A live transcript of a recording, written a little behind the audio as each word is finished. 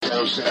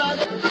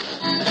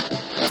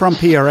From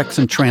PRX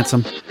and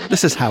Transom,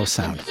 this is How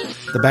Sound,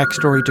 the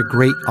backstory to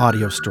great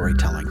audio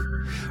storytelling.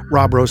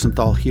 Rob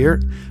Rosenthal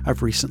here.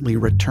 I've recently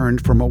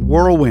returned from a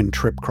whirlwind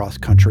trip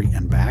cross-country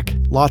and back.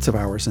 Lots of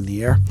hours in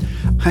the air.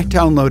 I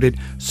downloaded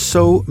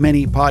so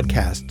many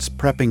podcasts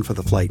prepping for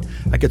the flight,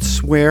 I could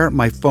swear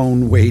my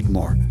phone weighed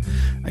more.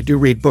 I do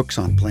read books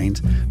on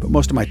planes, but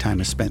most of my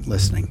time is spent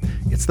listening.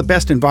 It's the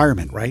best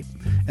environment, right?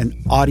 An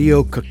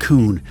audio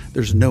cocoon.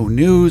 There's no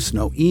news,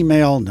 no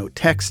email, no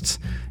texts.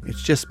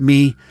 It's just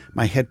me,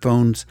 my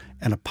headphones,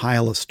 and a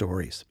pile of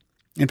stories.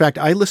 In fact,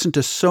 I listened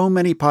to so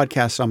many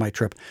podcasts on my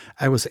trip,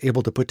 I was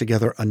able to put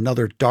together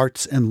another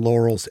Darts and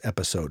Laurels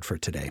episode for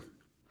today.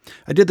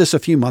 I did this a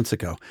few months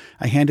ago.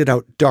 I handed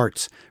out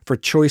darts for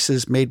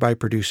choices made by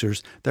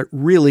producers that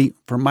really,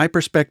 from my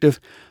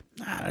perspective,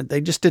 they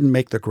just didn't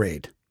make the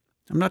grade.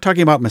 I'm not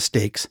talking about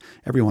mistakes.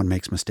 Everyone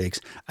makes mistakes.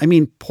 I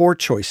mean poor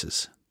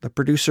choices. The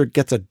producer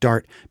gets a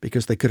dart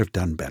because they could have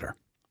done better.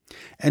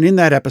 And in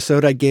that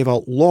episode, I gave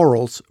out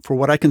laurels for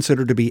what I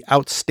consider to be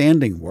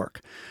outstanding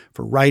work,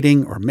 for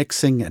writing or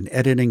mixing and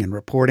editing and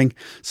reporting,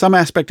 some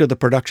aspect of the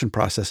production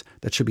process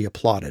that should be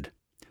applauded.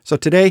 So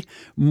today,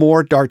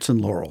 more darts and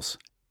laurels.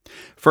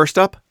 First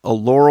up, a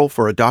laurel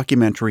for a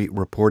documentary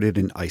reported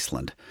in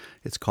Iceland.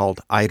 It's called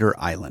Eider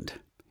Island.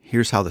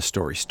 Here's how the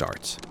story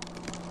starts.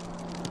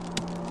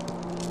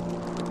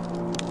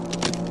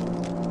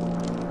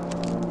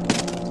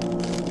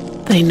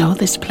 They know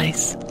this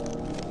place.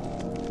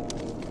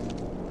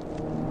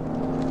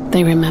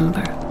 They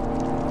remember.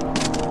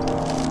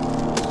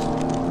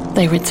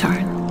 They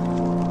return.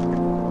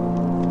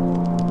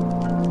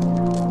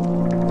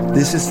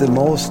 This is the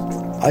most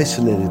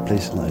isolated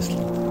place in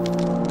Iceland.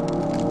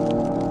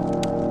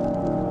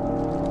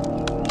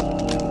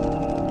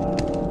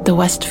 The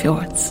West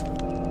Fjords.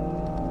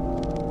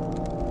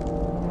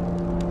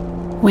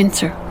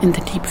 Winter in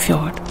the deep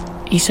fjord,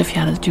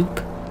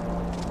 Ísafjarðardjúp.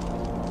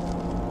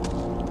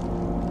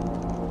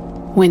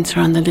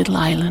 Winter on the little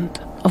island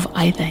of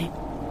Eiðey,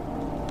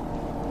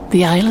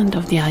 the island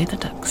of the eider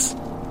ducks.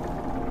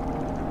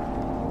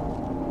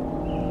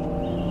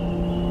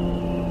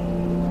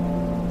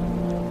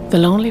 The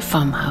lonely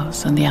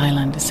farmhouse on the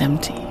island is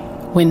empty,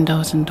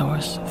 windows and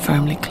doors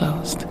firmly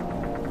closed.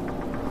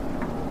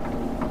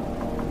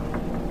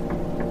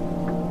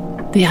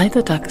 The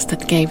eider ducks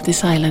that gave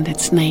this island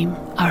its name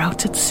are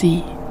out at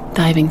sea,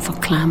 diving for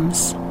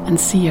clams and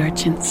sea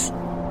urchins.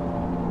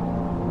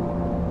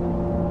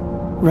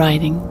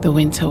 Riding the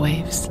winter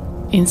waves,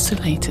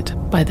 insulated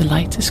by the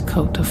lightest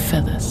coat of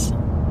feathers.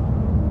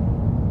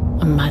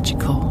 A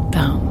magical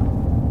down.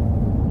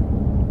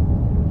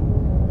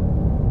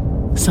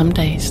 Some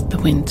days the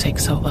wind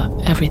takes over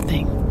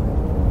everything.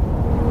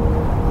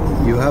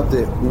 You have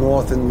the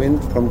northern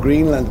wind from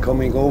Greenland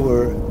coming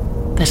over.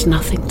 There's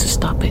nothing to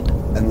stop it.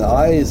 And the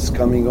ice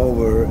coming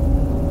over.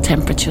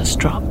 Temperatures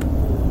drop.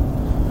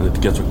 And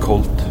it gets so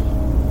cold.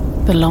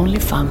 The lonely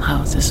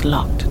farmhouse is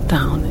locked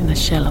down in a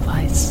shell of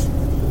ice.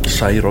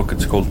 Særok,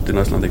 it's cold in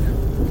Icelandic.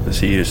 The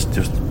sea is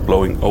just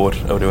blowing over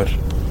everywhere.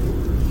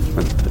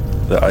 And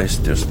the ice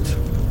just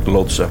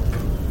loads up,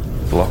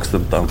 locks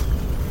them down.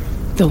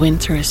 The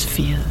winter is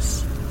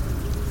fierce.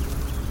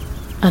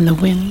 And the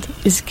wind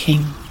is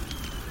king.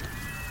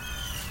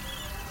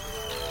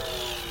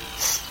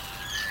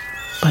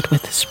 But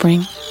with the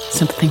spring,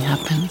 something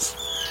happens.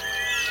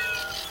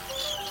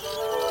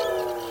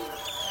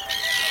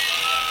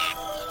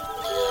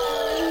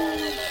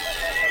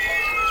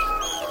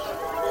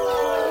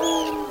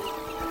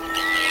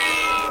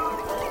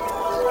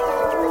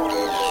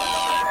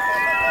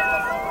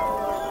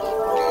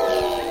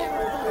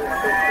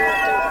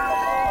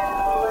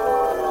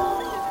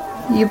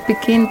 You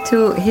begin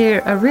to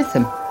hear a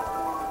rhythm.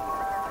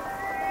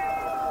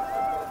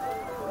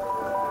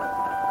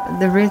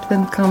 The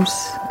rhythm comes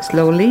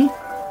slowly.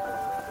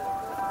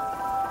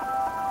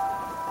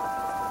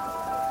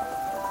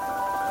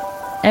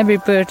 Every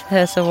bird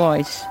has a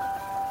voice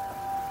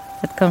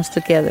that comes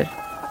together.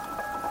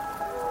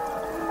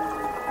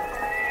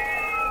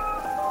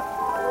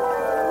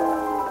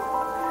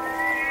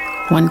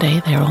 One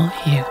day they're all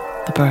here,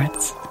 the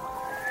birds,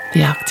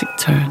 the Arctic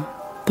tern,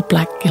 the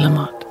black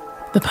guillemot,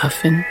 the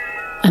puffin,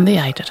 and the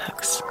eider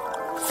ducks,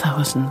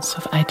 thousands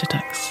of eider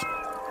ducks.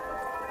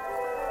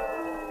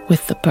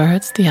 With the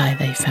birds, the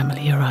Eiðey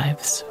family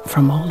arrives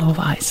from all over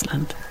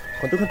Iceland.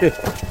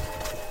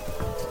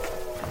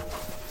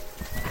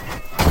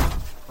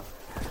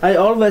 I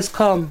always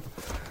come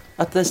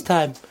at this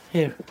time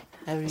here.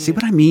 See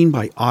what I mean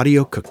by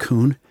audio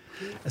cocoon?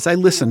 As I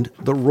listened,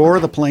 the roar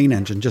of the plane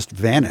engine just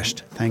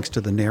vanished thanks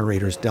to the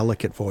narrator's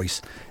delicate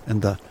voice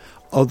and the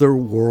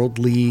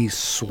otherworldly,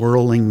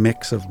 swirling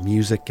mix of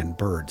music and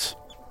birds.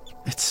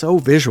 It's so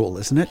visual,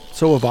 isn't it?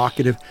 So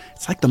evocative.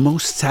 It's like the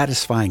most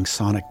satisfying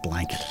sonic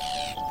blanket.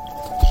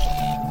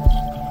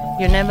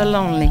 You're never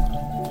lonely.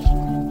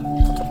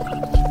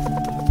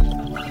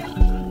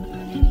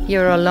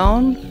 You're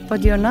alone,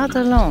 but you're not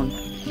alone.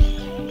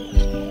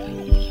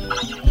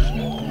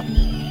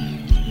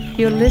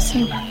 You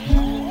listen.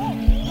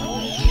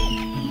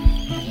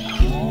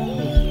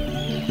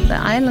 The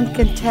island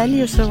can tell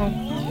you so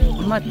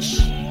much.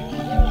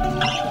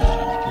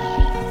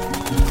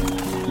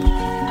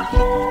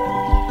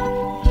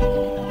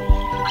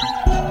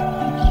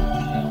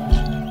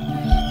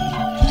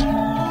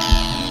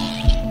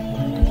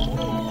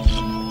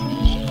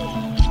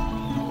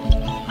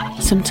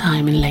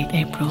 Sometime in late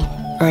April,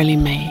 early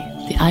May,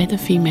 the Eider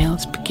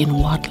females begin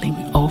waddling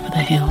over the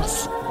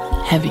hills,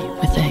 heavy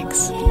with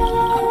eggs.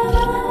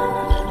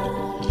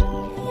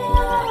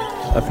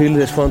 I feel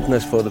this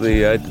fondness for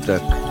the Eider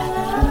duck.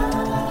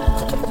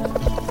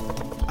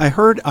 I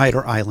heard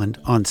Eider Island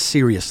on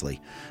Seriously,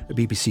 a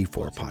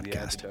BBC4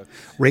 podcast.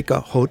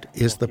 Reka Holt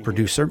is the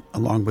producer,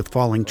 along with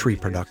Falling Tree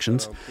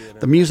Productions.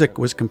 The music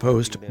was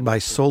composed by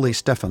Soli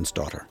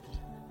Stefansdottir.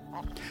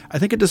 I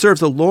think it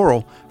deserves a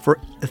laurel for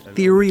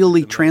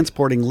ethereally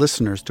transporting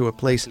listeners to a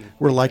place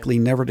we're likely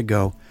never to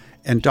go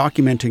and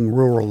documenting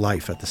rural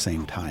life at the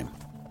same time.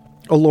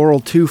 A laurel,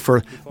 too,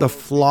 for the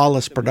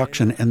flawless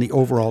production and the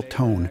overall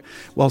tone.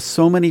 While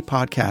so many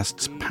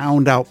podcasts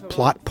pound out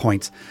plot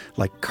points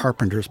like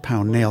carpenters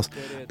pound nails,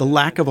 the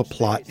lack of a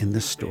plot in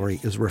this story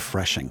is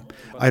refreshing.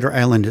 Eider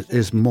Island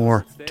is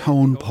more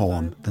tone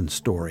poem than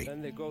story.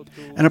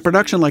 And a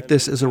production like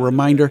this is a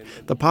reminder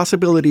the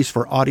possibilities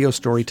for audio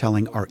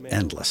storytelling are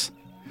endless.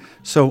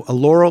 So a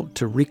laurel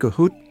to Reka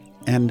Holt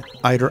and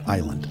Eider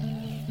Island.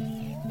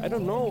 I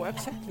don't know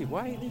exactly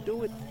why they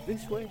do it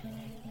this way.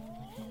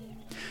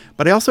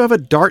 But I also have a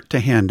dart to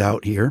hand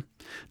out here,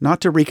 not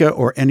to Reka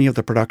or any of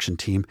the production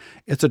team.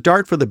 It's a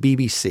dart for the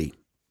BBC.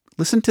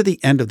 Listen to the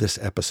end of this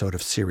episode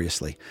of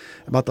Seriously,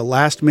 about the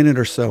last minute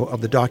or so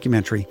of the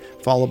documentary,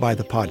 followed by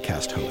the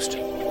podcast host.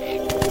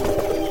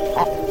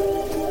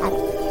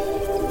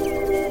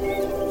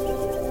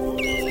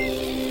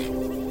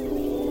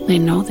 They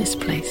know this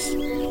place.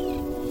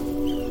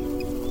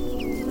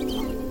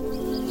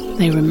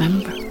 They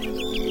remember.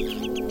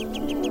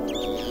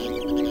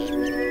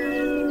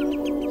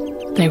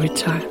 They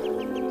return.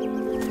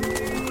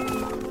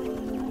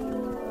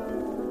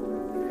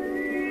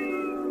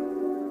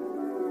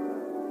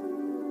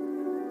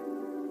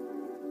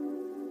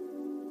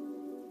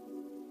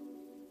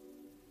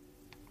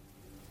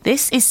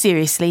 This is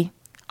Seriously.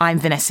 I'm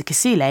Vanessa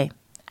Kasile,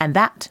 and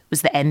that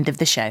was the end of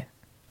the show.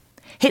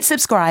 Hit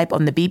subscribe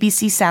on the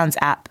BBC Sounds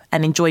app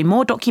and enjoy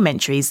more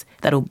documentaries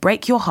that'll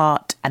break your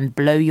heart and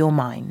blow your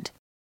mind.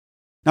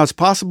 Now, it's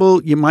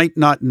possible you might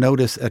not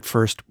notice at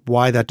first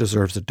why that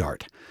deserves a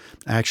dart.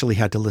 I actually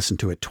had to listen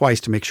to it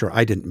twice to make sure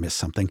I didn't miss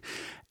something,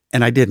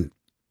 and I didn't.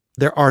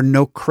 There are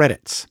no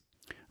credits.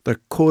 The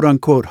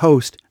quote-unquote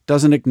host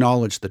doesn't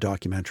acknowledge the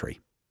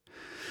documentary.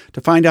 To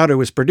find out it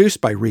was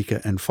produced by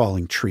Reka and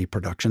Falling Tree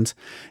Productions,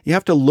 you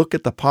have to look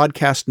at the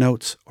podcast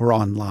notes or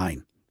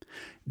online.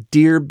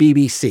 Dear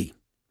BBC,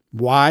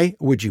 why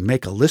would you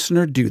make a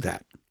listener do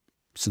that?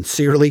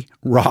 Sincerely,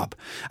 Rob.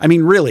 I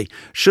mean, really,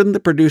 shouldn't the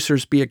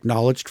producers be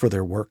acknowledged for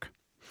their work?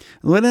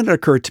 And then it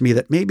occurred to me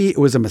that maybe it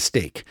was a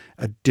mistake,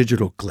 a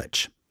digital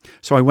glitch.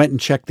 So I went and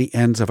checked the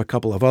ends of a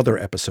couple of other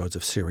episodes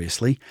of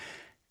Seriously.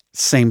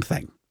 Same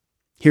thing.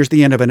 Here's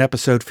the end of an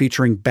episode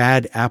featuring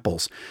Bad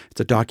Apples.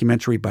 It's a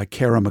documentary by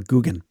Kara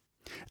McGugan.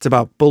 It's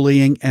about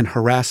bullying and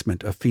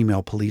harassment of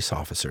female police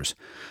officers.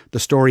 The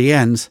story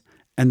ends,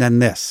 and then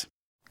this.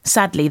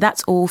 Sadly,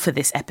 that's all for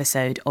this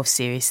episode of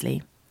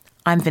Seriously.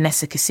 I'm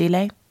Vanessa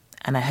Kasile,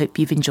 and I hope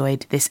you've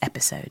enjoyed this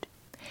episode.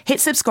 Hit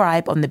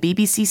subscribe on the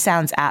BBC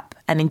Sounds app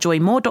and enjoy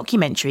more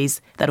documentaries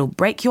that'll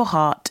break your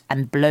heart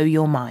and blow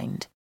your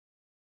mind.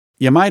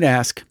 You might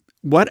ask,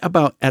 what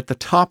about at the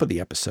top of the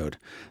episode?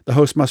 The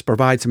host must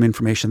provide some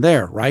information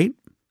there, right?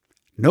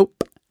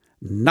 Nope,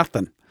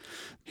 nothing.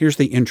 Here's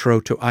the intro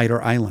to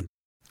Eider Island.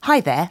 Hi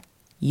there.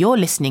 You're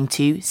listening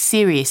to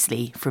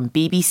Seriously from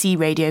BBC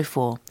Radio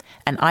 4,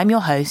 and I'm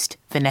your host,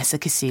 Vanessa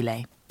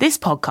Kasile. This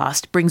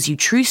podcast brings you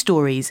true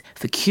stories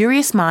for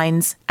curious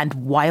minds and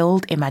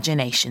wild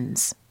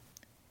imaginations.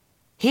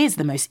 Here's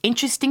the most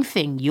interesting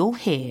thing you'll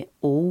hear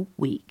all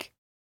week.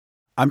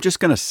 I'm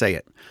just going to say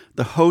it.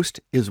 The host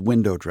is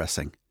window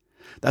dressing.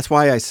 That's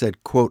why I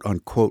said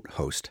quote-unquote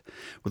host.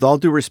 With all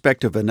due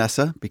respect to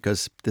Vanessa,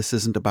 because this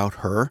isn't about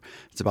her,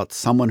 it's about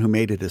someone who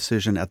made a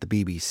decision at the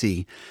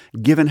BBC,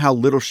 given how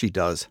little she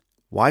does,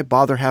 why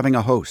bother having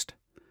a host?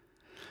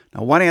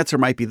 Now, one answer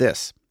might be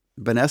this.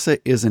 Vanessa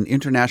is an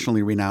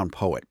internationally renowned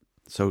poet,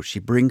 so she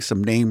brings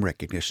some name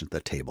recognition to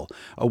the table,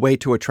 a way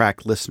to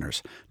attract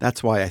listeners.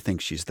 That's why I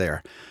think she's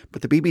there.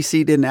 But the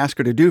BBC didn't ask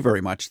her to do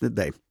very much, did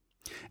they?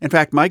 In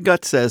fact, my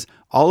gut says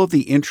all of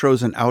the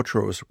intros and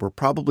outros were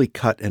probably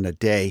cut in a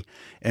day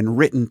and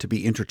written to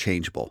be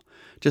interchangeable.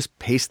 Just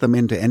paste them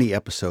into any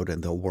episode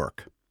and they'll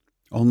work.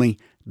 Only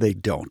they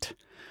don't.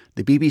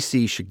 The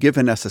BBC should give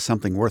Vanessa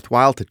something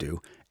worthwhile to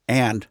do,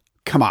 and,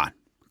 come on,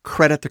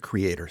 credit the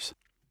creators.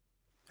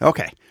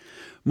 Okay,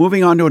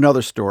 moving on to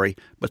another story,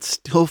 but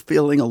still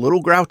feeling a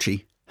little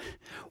grouchy.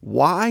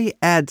 Why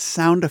add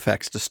sound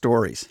effects to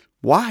stories?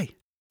 Why?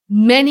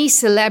 Many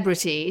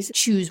celebrities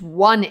choose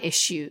one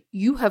issue.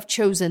 You have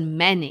chosen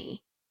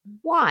many.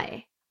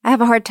 Why? I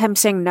have a hard time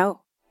saying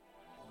no.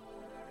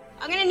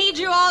 I'm gonna need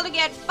you all to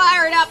get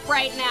fired up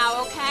right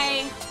now,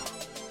 okay?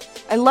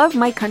 I love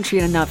my country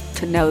enough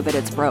to know that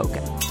it's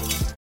broken.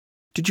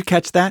 Did you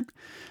catch that?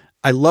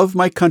 I love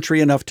my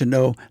country enough to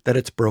know that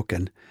it's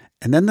broken.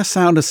 And then the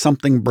sound of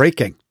something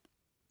breaking.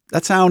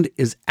 That sound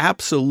is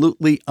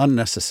absolutely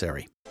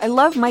unnecessary. I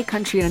love my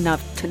country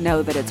enough to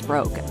know that it's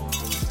broken.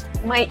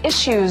 My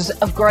issues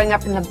of growing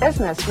up in the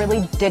business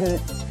really didn't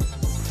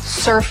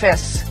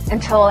surface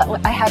until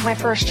I had my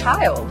first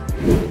child.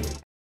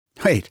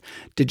 Wait,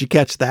 did you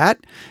catch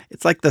that?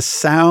 It's like the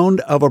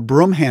sound of a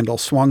broom handle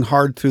swung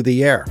hard through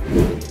the air.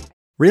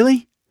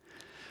 Really?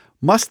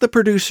 Must the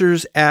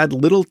producers add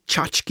little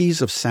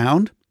tchotchkes of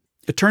sound?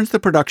 It turns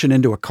the production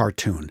into a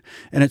cartoon,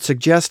 and it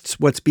suggests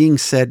what's being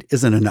said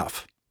isn't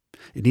enough.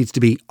 It needs to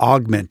be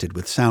augmented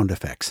with sound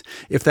effects.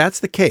 If that's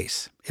the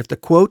case, if the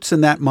quotes in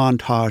that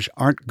montage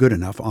aren't good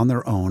enough on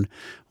their own,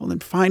 well,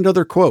 then find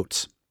other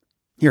quotes.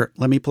 Here,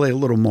 let me play a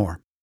little more.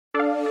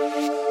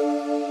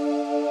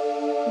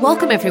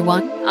 Welcome,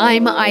 everyone.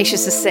 I'm Aisha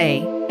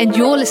Sasay, and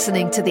you're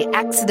listening to The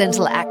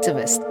Accidental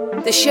Activist,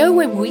 the show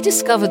where we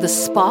discover the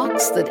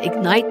sparks that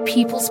ignite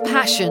people's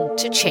passion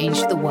to change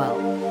the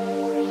world.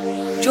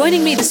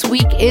 Joining me this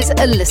week is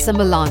Alyssa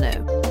Milano,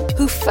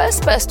 who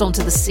first burst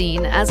onto the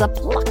scene as a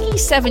plucky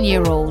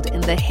 7-year-old in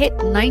the hit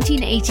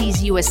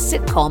 1980s US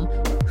sitcom,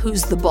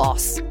 Who's the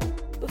Boss?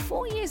 But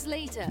 4 years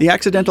later... The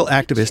Accidental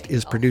Activist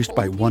is produced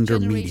by Wonder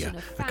Media,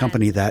 a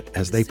company that,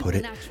 as they put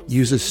it,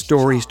 uses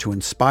stories to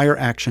inspire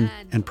action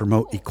and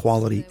promote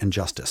equality and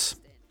justice.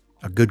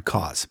 A good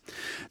cause.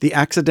 The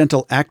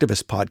Accidental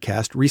Activist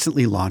podcast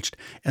recently launched,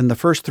 and the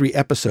first 3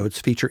 episodes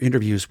feature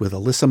interviews with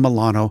Alyssa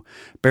Milano,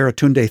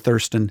 Baratunde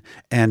Thurston,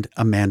 and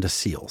Amanda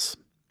Seales.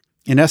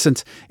 In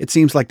essence, it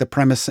seems like the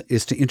premise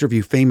is to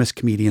interview famous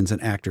comedians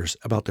and actors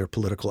about their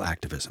political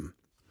activism.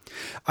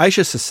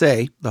 Aisha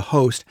Sasay, the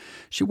host,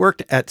 she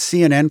worked at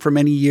CNN for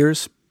many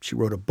years. She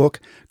wrote a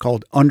book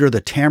called Under the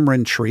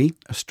Tamarind Tree,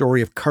 a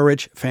story of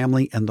courage,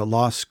 family, and the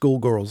lost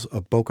schoolgirls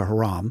of Boko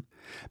Haram.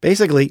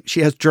 Basically, she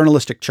has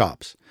journalistic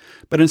chops.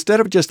 But instead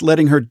of just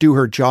letting her do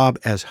her job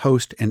as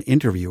host and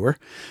interviewer,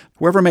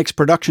 whoever makes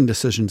production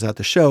decisions at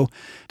the show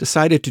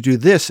decided to do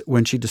this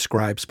when she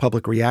describes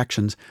public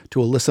reactions to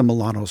Alyssa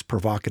Milano's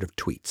provocative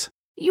tweets.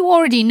 You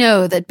already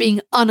know that being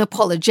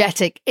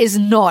unapologetic is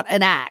not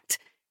an act.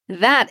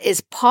 That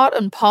is part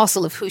and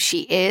parcel of who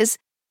she is.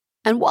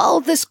 And while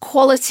this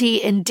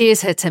quality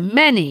endears her to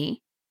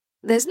many,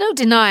 there's no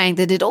denying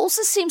that it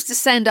also seems to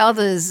send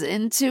others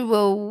into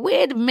a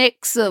weird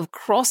mix of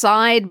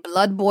cross-eyed,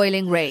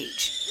 blood-boiling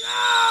rage.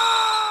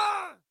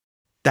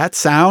 That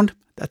sound,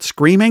 that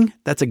screaming,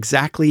 that's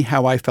exactly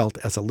how I felt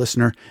as a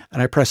listener,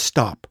 and I pressed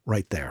stop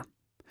right there.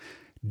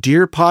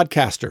 Dear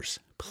podcasters,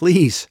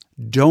 please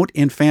don't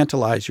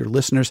infantilize your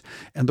listeners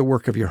and the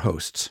work of your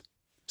hosts.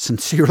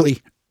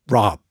 Sincerely,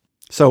 Rob.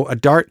 So a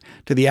dart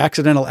to the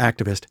Accidental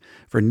Activist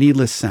for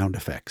needless sound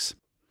effects.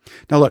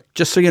 Now look,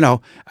 just so you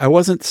know, I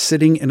wasn't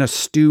sitting in a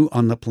stew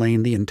on the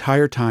plane the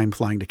entire time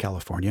flying to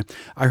California.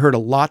 I heard a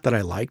lot that I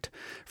liked.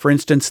 For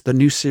instance, the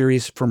new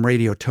series from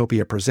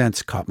Radiotopia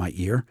Presents caught my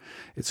ear.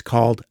 It's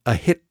called A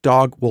Hit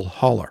Dog Will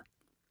Holler.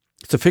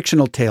 It's a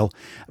fictional tale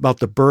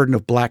about the burden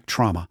of Black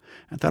trauma.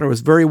 I thought it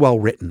was very well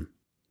written.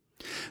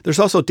 There's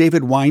also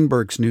David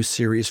Weinberg's new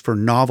series for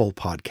novel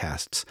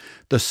podcasts,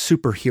 The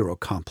Superhero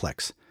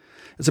Complex.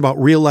 It's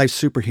about real-life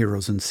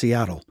superheroes in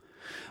Seattle.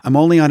 I'm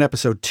only on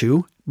episode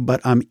 2,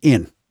 but I'm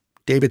in.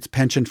 David's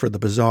penchant for the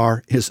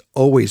bizarre is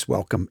always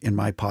welcome in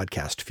my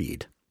podcast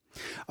feed.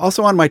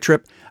 Also on my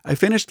trip, I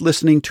finished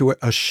listening to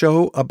a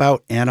show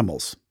about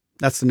animals.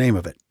 That's the name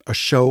of it, A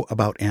Show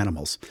About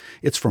Animals.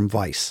 It's from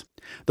Vice.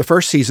 The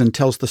first season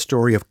tells the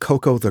story of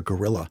Coco the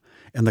gorilla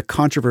and the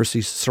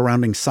controversies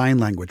surrounding sign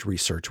language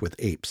research with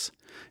apes.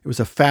 It was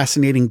a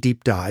fascinating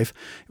deep dive.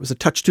 It was a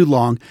touch too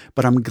long,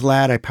 but I'm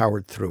glad I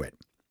powered through it.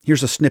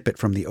 Here's a snippet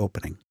from the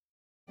opening.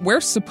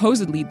 We're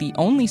supposedly the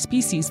only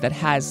species that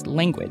has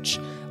language.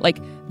 Like,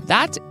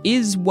 that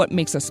is what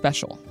makes us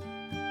special.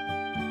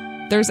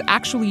 There's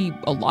actually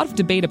a lot of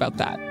debate about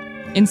that.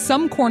 In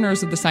some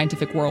corners of the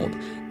scientific world,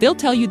 they'll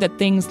tell you that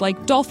things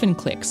like dolphin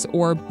clicks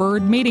or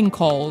bird mating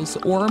calls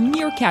or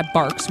meerkat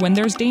barks when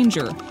there's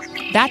danger,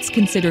 that's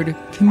considered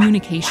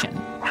communication,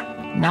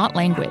 not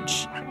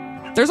language.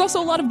 There's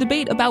also a lot of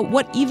debate about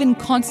what even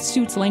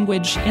constitutes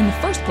language in the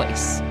first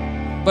place.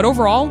 But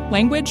overall,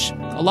 language,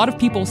 a lot of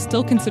people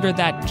still consider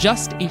that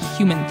just a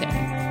human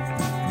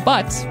thing.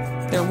 But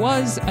there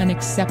was an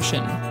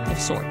exception of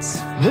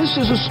sorts. This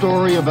is a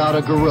story about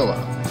a gorilla.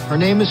 Her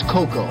name is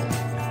Coco.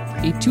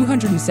 A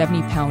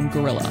 270-pound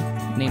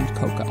gorilla named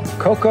Coco.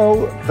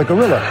 Coco the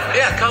gorilla.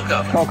 Yeah,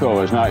 Coco.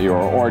 Coco is not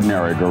your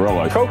ordinary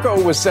gorilla.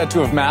 Coco was said to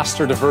have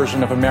mastered a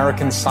version of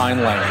American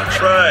Sign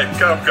Language. Right,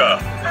 Coco.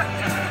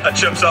 That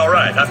chip's all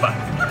right. High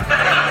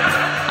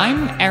five.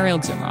 I'm Ariel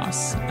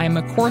Zimros. I'm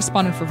a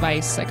correspondent for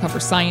Vice. I cover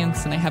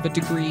science, and I have a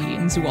degree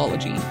in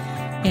zoology.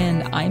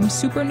 And I'm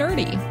super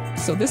nerdy.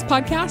 So this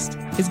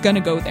podcast is going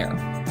to go there.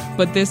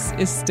 But this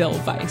is still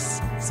Vice.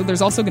 So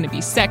there's also going to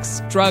be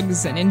sex,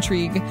 drugs, and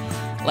intrigue.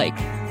 Like,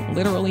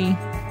 literally.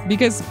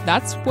 Because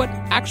that's what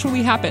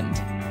actually happened.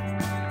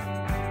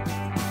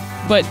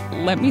 But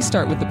let me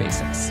start with the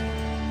basics.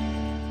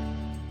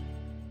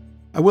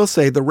 I will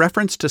say the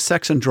reference to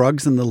sex and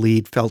drugs in the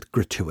lead felt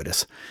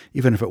gratuitous,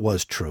 even if it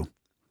was true.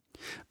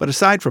 But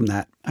aside from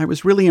that, I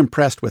was really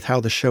impressed with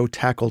how the show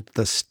tackled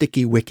the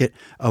sticky wicket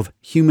of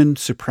human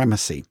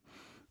supremacy.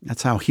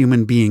 That's how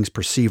human beings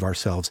perceive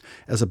ourselves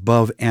as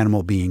above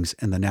animal beings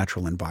in the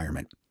natural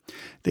environment.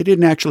 They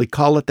didn't actually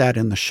call it that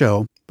in the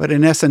show, but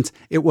in essence,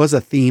 it was a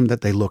theme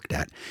that they looked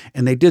at,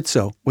 and they did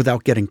so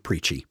without getting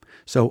preachy.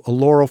 So a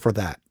laurel for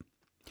that.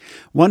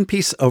 One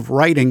piece of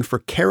writing for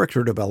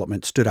character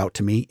development stood out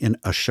to me in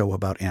A Show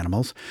About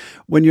Animals.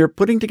 When you're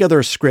putting together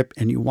a script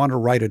and you want to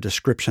write a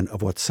description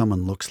of what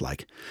someone looks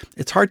like,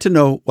 it's hard to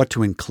know what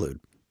to include.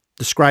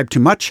 Describe too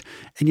much,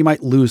 and you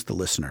might lose the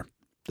listener.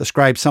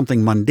 Describe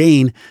something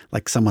mundane,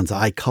 like someone's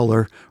eye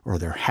color or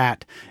their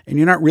hat, and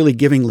you're not really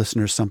giving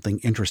listeners something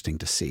interesting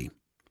to see.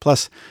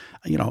 Plus,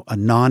 a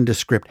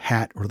nondescript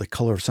hat or the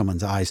color of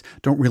someone's eyes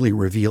don't really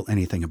reveal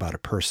anything about a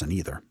person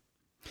either.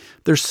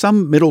 There's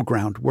some middle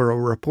ground where a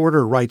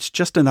reporter writes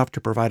just enough to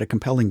provide a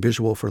compelling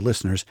visual for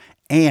listeners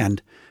and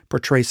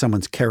portray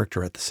someone's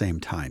character at the same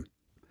time.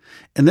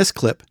 In this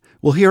clip,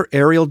 we'll hear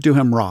Ariel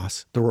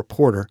Duham-Ross, the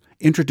reporter,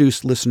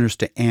 introduce listeners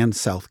to Anne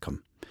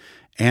Southcombe.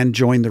 Anne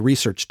joined the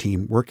research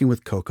team working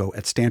with Coco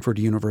at Stanford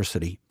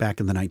University back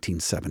in the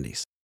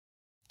 1970s.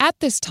 At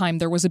this time,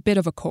 there was a bit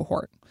of a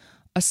cohort,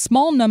 a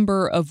small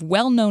number of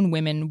well-known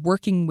women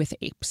working with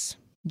apes.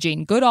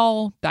 Jane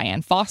Goodall,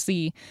 Diane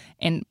Fossey,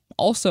 and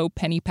also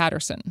Penny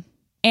Patterson.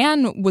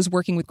 Anne was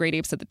working with great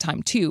apes at the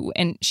time too,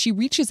 and she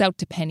reaches out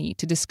to Penny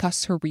to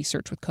discuss her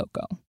research with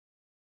Coco.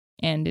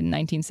 And in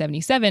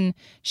 1977,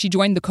 she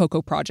joined the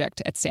Coco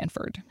Project at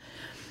Stanford.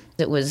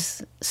 It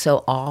was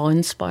so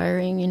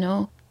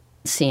awe-inspiring,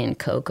 seeing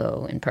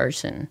Coco in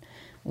person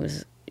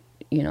was,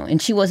 and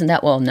she wasn't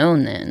that well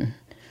known then.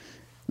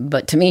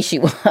 But to me, she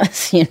was,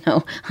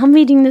 I'm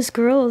meeting this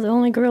girl, the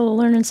only girl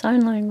learning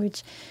sign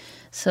language.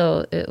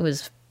 So it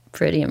was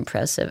pretty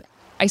impressive.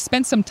 I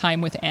spent some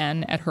time with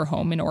Anne at her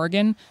home in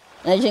Oregon.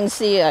 As you can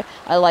see,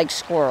 I like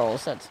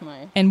squirrels. That's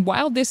my... And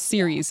while this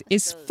series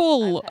is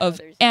full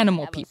of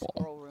animal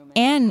people,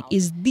 Anne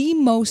is the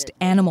most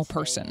animal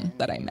person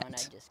that I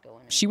met.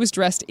 She was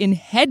dressed in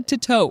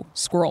head-to-toe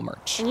squirrel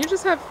merch. And you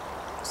just have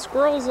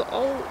squirrels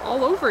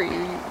all over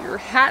you. Your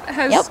hat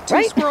has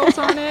two squirrels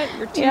on it.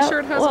 Your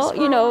T-shirt has a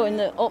squirrel. Well,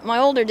 in my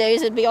older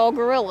days, it'd be all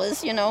gorillas,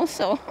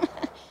 so...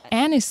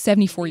 Anne is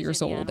 74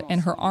 years old,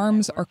 and her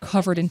arms are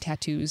covered in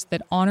tattoos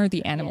that honor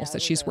the animals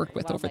that she's worked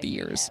with over the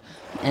years.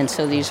 And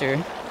so these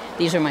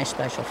are my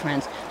special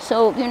friends.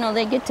 So,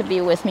 they get to be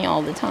with me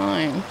all the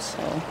time.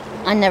 So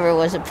I never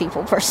was a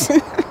people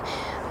person.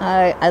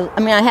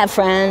 I have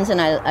friends, and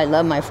I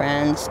love my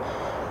friends.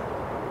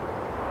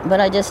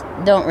 But I just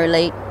don't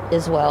relate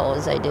as well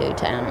as I do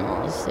to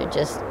animals. They're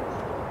just...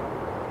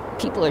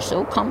 People are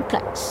so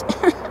complex.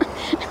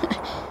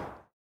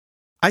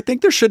 I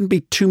think there shouldn't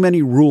be too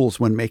many rules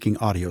when making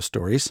audio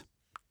stories.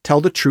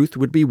 Tell the truth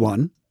would be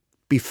one.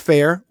 Be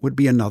fair would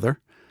be another.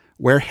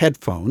 Wear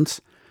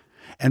headphones.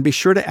 And be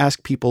sure to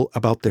ask people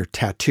about their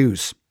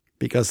tattoos,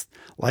 because,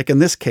 like in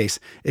this case,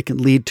 it can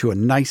lead to a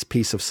nice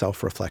piece of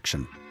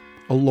self-reflection.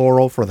 A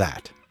laurel for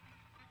that.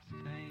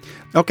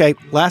 Okay,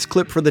 last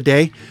clip for the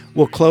day.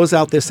 We'll close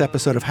out this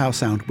episode of How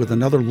Sound with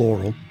another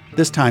laurel,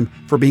 this time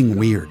for being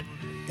weird,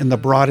 in the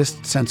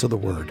broadest sense of the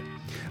word.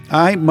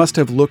 I must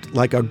have looked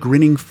like a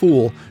grinning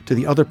fool to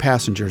the other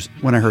passengers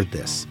when I heard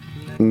this.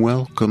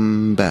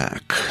 Welcome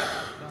back,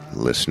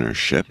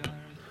 listenership,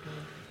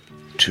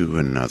 to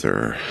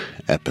another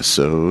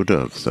episode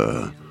of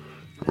the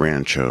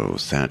Rancho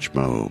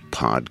Thachmo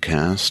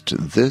podcast.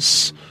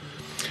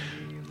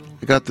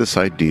 I got this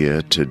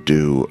idea to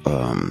do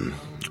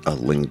a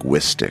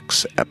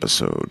linguistics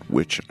episode,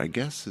 which I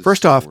guess is...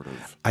 First off,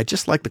 I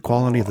just like the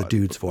quality of the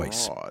dude's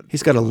voice.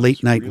 He's got a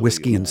late-night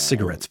whiskey and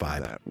cigarettes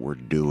vibe. That we're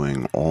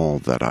doing all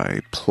that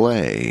I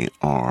play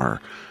are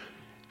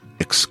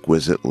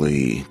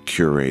exquisitely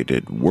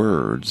curated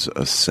words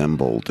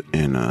assembled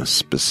in a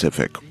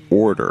specific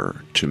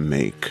order to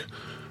make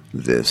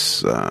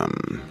this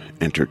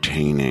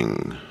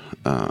entertaining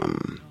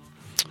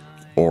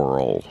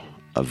oral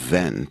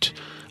event.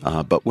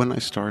 But when I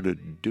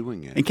started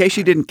doing it... In case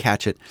you didn't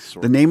catch it,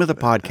 the name of the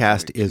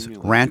podcast is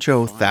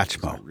Rancho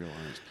Thachmo.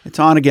 It's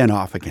on again,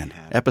 off again.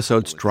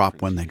 Episodes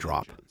drop when they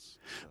drop.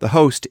 The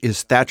host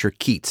is Thatcher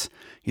Keats.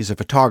 He's a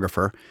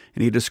photographer,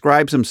 and he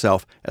describes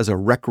himself as a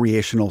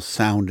recreational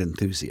sound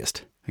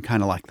enthusiast. I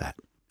kind of like that.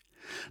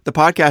 The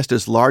podcast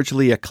is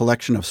largely a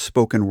collection of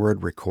spoken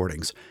word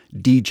recordings,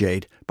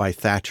 DJ'd by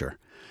Thatcher.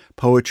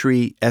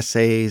 Poetry,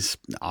 essays,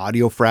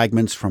 audio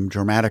fragments from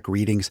dramatic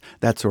readings,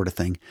 that sort of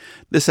thing.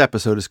 This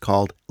episode is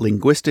called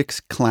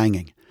Linguistics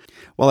Clanging.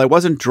 While I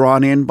wasn't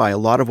drawn in by a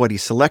lot of what he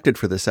selected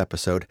for this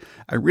episode,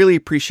 I really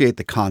appreciate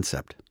the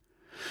concept.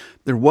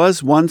 There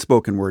was one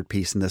spoken word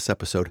piece in this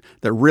episode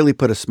that really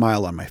put a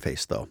smile on my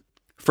face, though.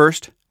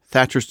 First,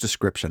 Thatcher's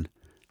description,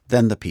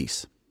 then the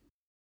piece.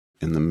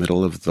 in the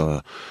middle of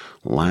the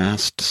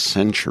last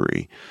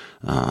century,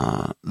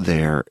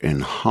 there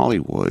in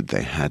Hollywood,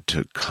 they had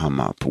to come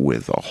up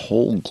with a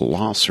whole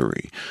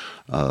glossary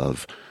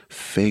of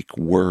fake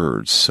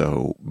words.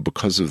 So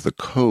because of the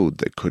code,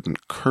 they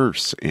couldn't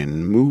curse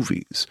in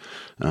movies.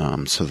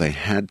 So they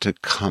had to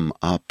come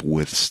up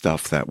with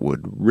stuff that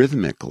would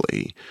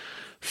rhythmically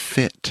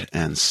fit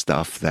and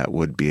stuff that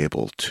would be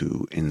able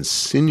to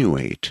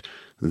insinuate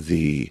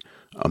the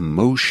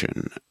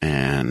emotion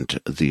and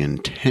the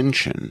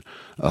intention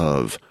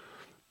of,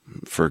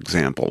 for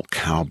example,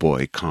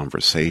 cowboy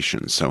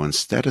conversation. So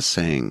instead of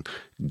saying,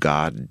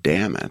 God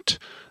damn it,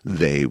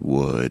 they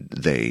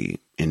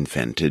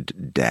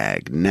invented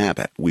dag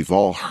nabbit. We've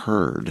all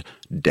heard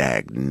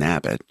dag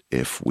nabbit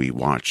if we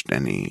watched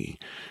any,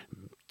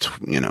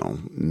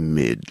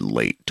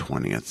 mid-late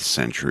 20th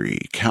century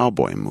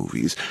cowboy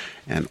movies.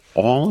 And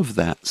all of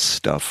that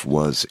stuff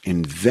was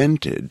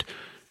invented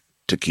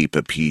to keep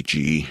a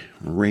PG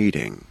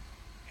rating.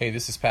 Hey,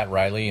 this is Pat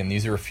Riley, and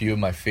these are a few of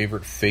my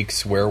favorite fake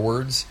swear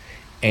words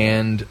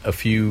and a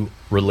few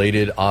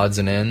related odds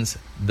and ends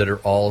that are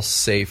all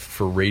safe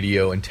for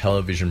radio and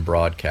television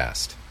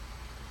broadcast.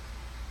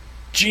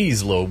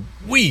 Jeez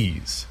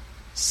Louise!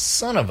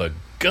 Son of a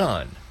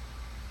gun!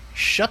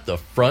 Shut the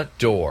front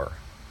door.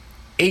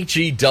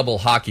 HE double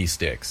hockey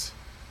sticks.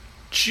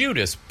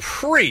 Judas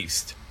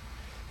Priest!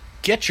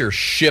 Get your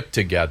ship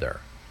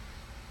together.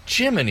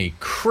 Jiminy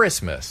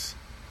Christmas!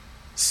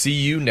 See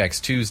you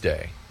next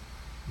Tuesday.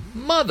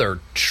 Mother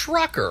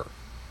trucker!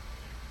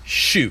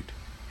 Shoot,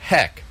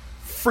 heck,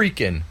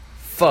 freakin',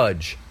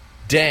 fudge,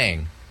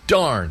 dang,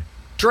 darn,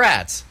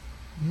 drats,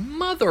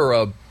 mother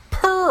of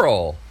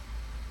pearl!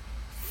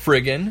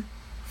 Friggin',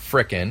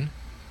 frickin',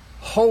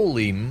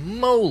 holy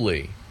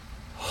moly,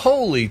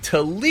 holy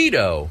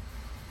Toledo,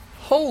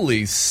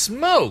 holy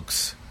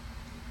smokes!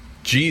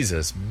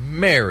 Jesus,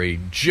 Mary,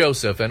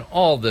 Joseph, and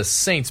all the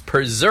saints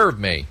preserve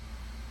me!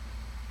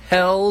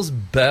 Hell's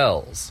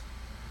bells!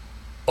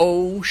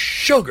 Oh,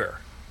 sugar!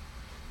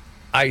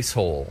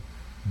 Icehole,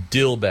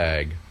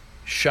 dillbag,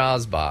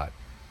 shazbot,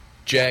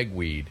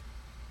 jagweed,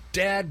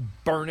 dad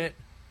burn it,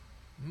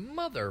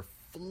 mother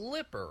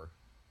flipper,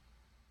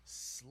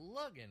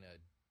 slug in a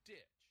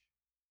ditch.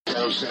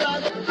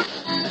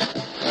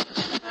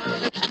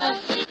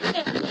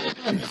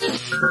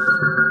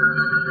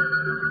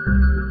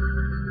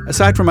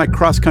 Aside from my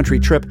cross-country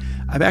trip,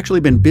 I've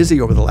actually been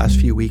busy over the last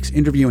few weeks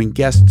interviewing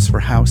guests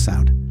for How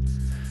Sound.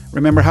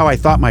 Remember how I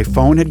thought my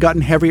phone had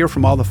gotten heavier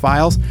from all the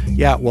files?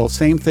 Yeah, well,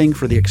 same thing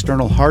for the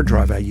external hard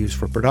drive I use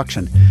for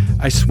production.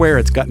 I swear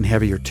it's gotten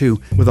heavier too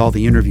with all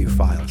the interview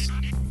files.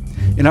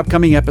 In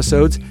upcoming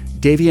episodes,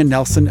 Davia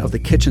Nelson of the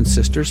Kitchen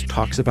Sisters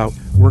talks about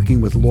working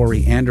with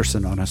Laurie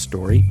Anderson on a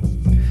story.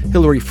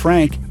 Hilary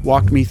Frank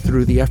walked me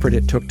through the effort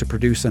it took to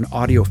produce an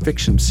audio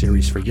fiction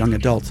series for young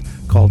adults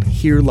called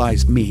Here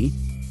Lies Me.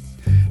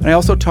 And I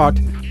also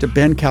talked to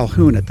Ben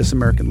Calhoun at This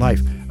American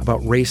Life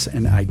about race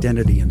and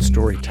identity in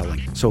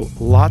storytelling. So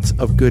lots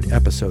of good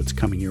episodes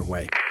coming your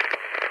way.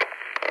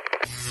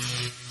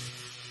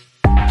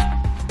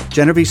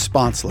 Genevieve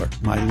Sponsler,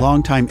 my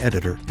longtime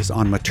editor, is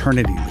on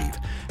maternity leave.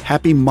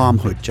 Happy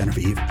momhood,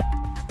 Genevieve.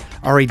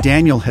 Ari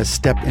Daniel has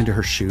stepped into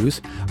her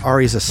shoes.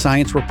 Ari is a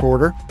science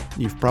reporter.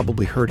 You've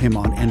probably heard him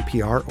on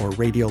NPR or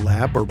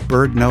Radiolab or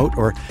Bird Note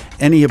or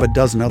any of a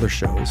dozen other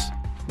shows.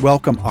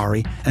 Welcome,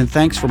 Ari, and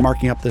thanks for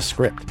marking up this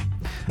script.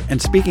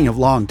 And speaking of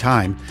long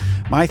time,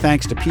 my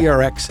thanks to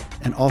PRX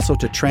and also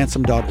to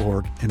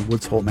Transom.org in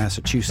Woods Hole,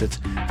 Massachusetts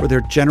for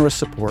their generous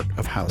support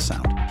of How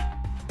Sound.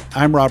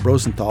 I'm Rob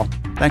Rosenthal.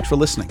 Thanks for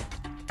listening.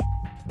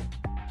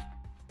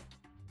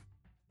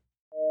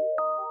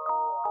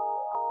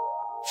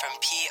 From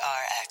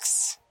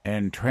PRX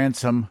and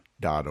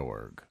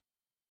Transom.org.